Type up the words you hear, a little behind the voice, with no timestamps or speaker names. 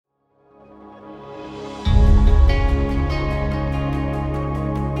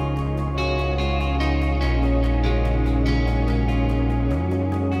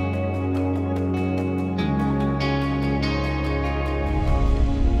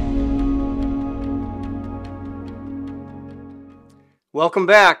Welcome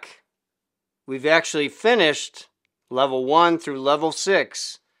back. We've actually finished level 1 through level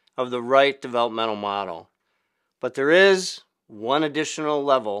 6 of the Wright developmental model. But there is one additional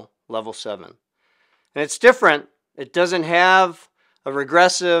level, level 7. And it's different. It doesn't have a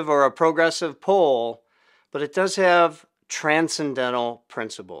regressive or a progressive pole, but it does have transcendental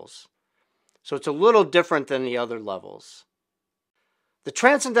principles. So it's a little different than the other levels. The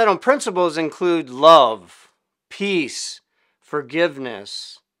transcendental principles include love, peace,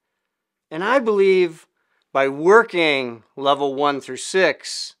 forgiveness. And I believe by working level 1 through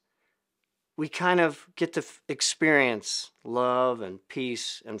 6, we kind of get to experience love and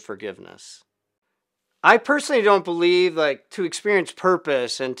peace and forgiveness. I personally don't believe to experience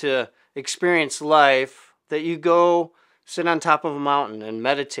purpose and to experience life that you go sit on top of a mountain and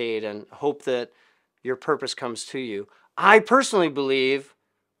meditate and hope that your purpose comes to you. I personally believe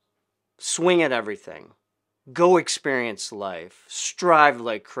swing at everything. Go experience life. Strive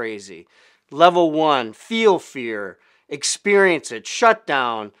like crazy. Level 1, feel fear. Experience it. Shut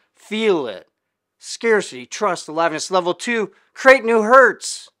down. Feel it. Scarcity, trust, aliveness. Level 2, create new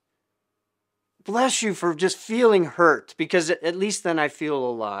hurts. Bless you for just feeling hurt, because at least then I feel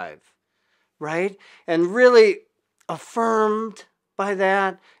alive, right? And really affirmed by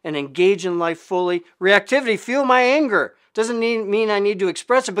that and engage in life fully. Reactivity, feel my anger. Doesn't mean I need to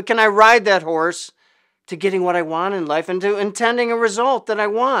express it, but can I ride that horse to getting what I want in life and to intending a result that I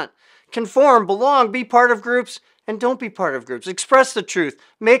want? Conform, belong, be part of groups, and don't be part of groups. Express the truth,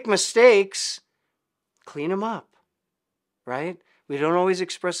 make mistakes, clean them up, right? We don't always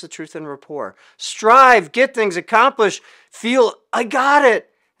express the truth in rapport. Strive, get things accomplished, feel, I got it.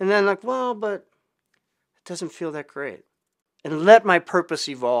 And then but it doesn't feel that great. And let my purpose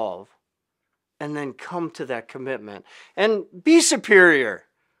evolve. And then come to that commitment. And be superior.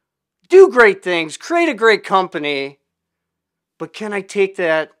 Do great things. Create a great company. But can I take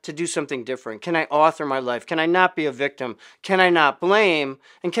that to do something different? Can I author my life? Can I not be a victim? Can I not blame?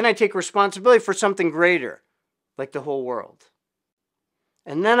 And can I take responsibility for something greater, like the whole world?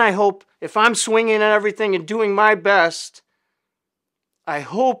 And then I hope, if I'm swinging at everything and doing my best, I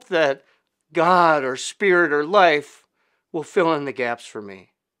hope that God or Spirit or life will fill in the gaps for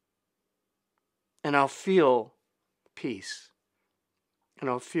me. And I'll feel peace. And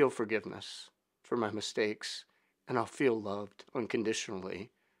I'll feel forgiveness for my mistakes. And I'll feel loved unconditionally.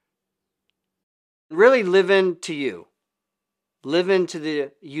 Really live into you. Live into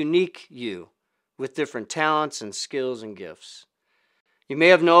the unique you with different talents and skills and gifts. You may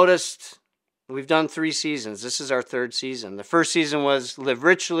have noticed we've done 3 seasons. This is our 3rd season. The first season was Live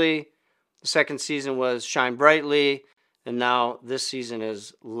Richly. The second season was Shine Brightly. And now this season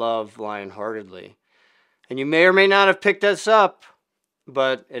is Love Lionheartedly. And you may or may not have picked this up,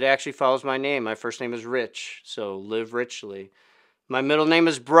 but it actually follows my name. My first name is Rich, so Live Richly. My middle name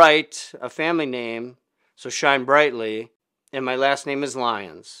is Bright, a family name, so Shine Brightly. And my last name is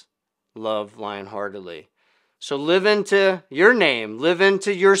Lyons, Love Lionheartedly. So live into your name, live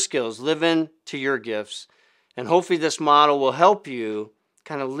into your skills, live into your gifts. And hopefully this model will help you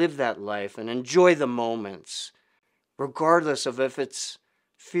kind of live that life and enjoy the moments, regardless of if it's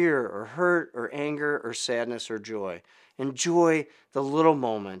fear or hurt or anger or sadness or joy. Enjoy the little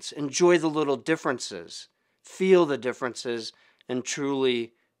moments. Enjoy the little differences. Feel the differences and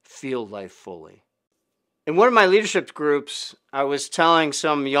truly feel life fully. In one of my leadership groups, I was telling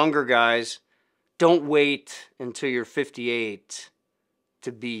some younger guys, don't wait until you're 58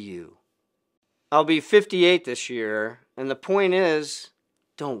 to be you. I'll be 58 this year, and the point is,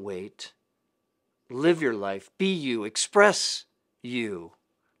 don't wait. Live your life. Be you. Express you.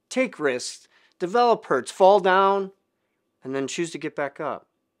 Take risks. Develop hurts. Fall down, and then choose to get back up.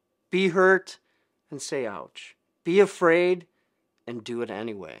 Be hurt, and say ouch. Be afraid, and do it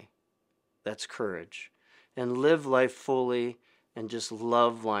anyway. That's courage. And live life fully, and just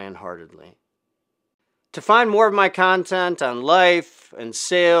love lionheartedly. To find more of my content on life and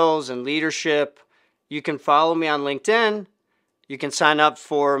sales and leadership, you can follow me on LinkedIn. You can sign up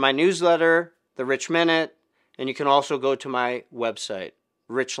for my newsletter, The Rich Minute, and you can also go to my website,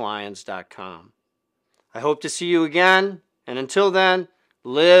 richlyons.com. I hope to see you again, and until then,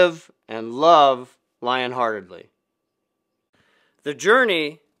 live and love lionheartedly. The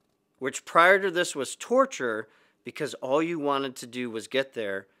journey, which prior to this was torture because all you wanted to do was get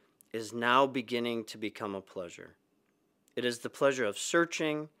there, is now beginning to become a pleasure. It is the pleasure of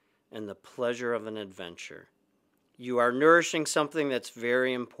searching and the pleasure of an adventure. You are nourishing something that's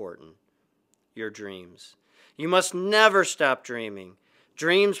very important, your dreams. You must never stop dreaming.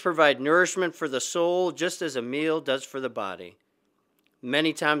 Dreams provide nourishment for the soul just as a meal does for the body.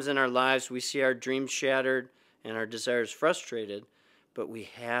 Many times in our lives we see our dreams shattered and our desires frustrated, but we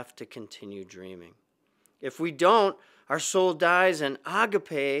have to continue dreaming. If we don't, our soul dies, and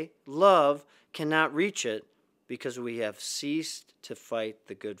agape, love, cannot reach it because we have ceased to fight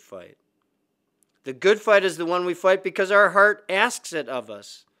the good fight. The good fight is the one we fight because our heart asks it of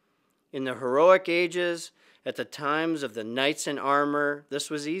us. In the heroic ages, at the times of the knights in armor, this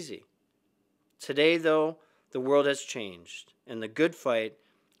was easy. Today, though, the world has changed, and the good fight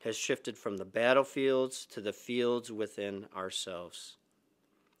has shifted from the battlefields to the fields within ourselves.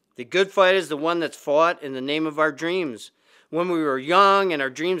 The good fight is the one that's fought in the name of our dreams. When we were young and our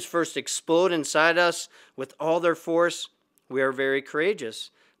dreams first explode inside us with all their force, we are very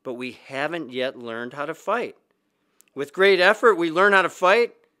courageous, but we haven't yet learned how to fight. With great effort, we learn how to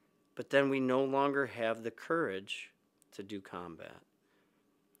fight, but then we no longer have the courage to do combat.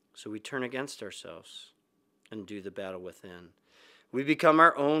 So we turn against ourselves and do the battle within. We become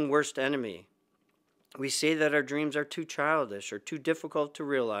our own worst enemy. We say that our dreams are too childish or too difficult to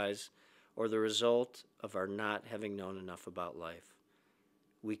realize, or the result of our not having known enough about life.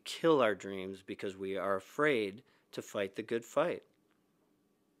 We kill our dreams because we are afraid to fight the good fight.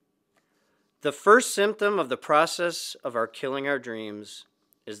 The first symptom of the process of our killing our dreams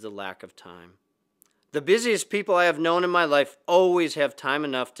is the lack of time. The busiest people I have known in my life always have time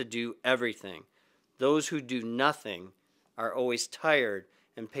enough to do everything. Those who do nothing are always tired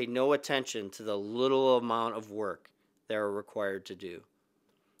and pay no attention to the little amount of work they are required to do.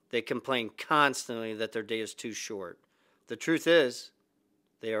 They complain constantly that their day is too short. The truth is,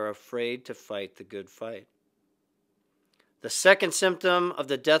 they are afraid to fight the good fight. The second symptom of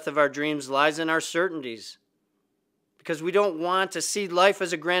the death of our dreams lies in our certainties. Because we don't want to see life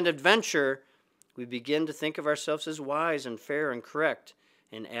as a grand adventure, we begin to think of ourselves as wise and fair and correct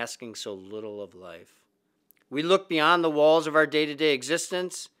in asking so little of life. We look beyond the walls of our day-to-day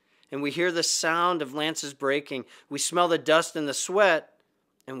existence, and we hear the sound of lances breaking. We smell the dust and the sweat,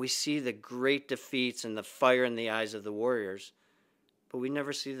 and we see the great defeats and the fire in the eyes of the warriors. But we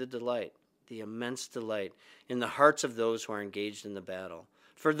never see the delight, the immense delight in the hearts of those who are engaged in the battle.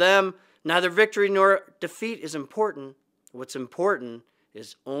 For them, neither victory nor defeat is important. What's important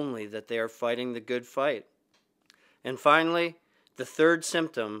is only that they are fighting the good fight. And finally, the third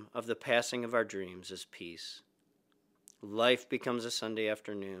symptom of the passing of our dreams is peace. Life becomes a Sunday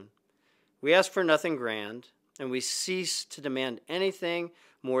afternoon. We ask for nothing grand, and we cease to demand anything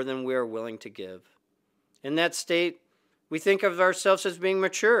more than we are willing to give. In that state, we think of ourselves as being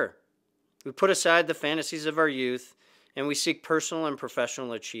mature. We put aside the fantasies of our youth, and we seek personal and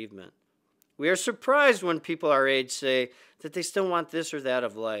professional achievement. We are surprised when people our age say that they still want this or that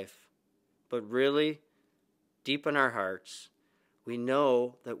of life. But really, deep in our hearts, we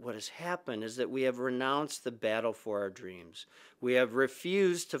know that what has happened is that we have renounced the battle for our dreams. We have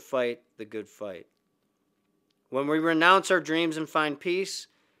refused to fight the good fight. When we renounce our dreams and find peace,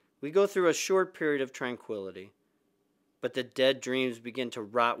 we go through a short period of tranquility. But the dead dreams begin to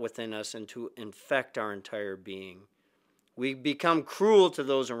rot within us and to infect our entire being. We become cruel to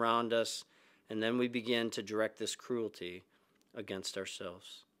those around us, and then we begin to direct this cruelty against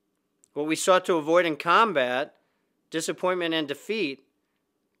ourselves. What we sought to avoid in combat, disappointment and defeat,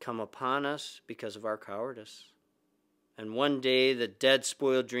 come upon us because of our cowardice. And one day, the dead,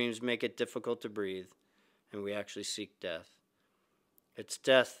 spoiled dreams make it difficult to breathe, and we actually seek death. It's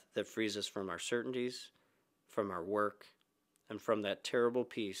death that frees us from our certainties, from our work, and from that terrible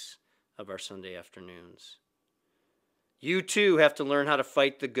peace of our Sunday afternoons. You too have to learn how to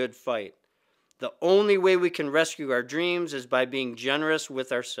fight the good fight. The only way we can rescue our dreams is by being generous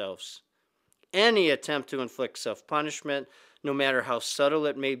with ourselves. Any attempt to inflict self-punishment, no matter how subtle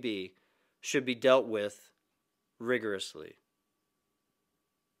it may be, should be dealt with rigorously.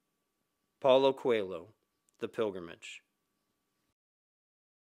 Paulo Coelho, The Pilgrimage.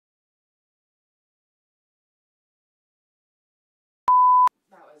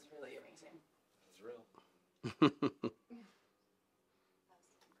 That was really amazing. It was real.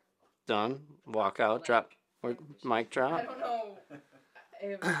 Done. Walk out. Drop. Or mic I drop. don't know.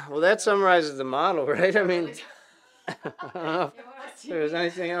 Well, that summarizes the model, right? I mean, I don't know if there's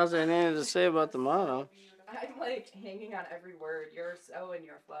anything else I needed to say about the model. I'm like hanging on every word. You're so in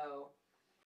your flow.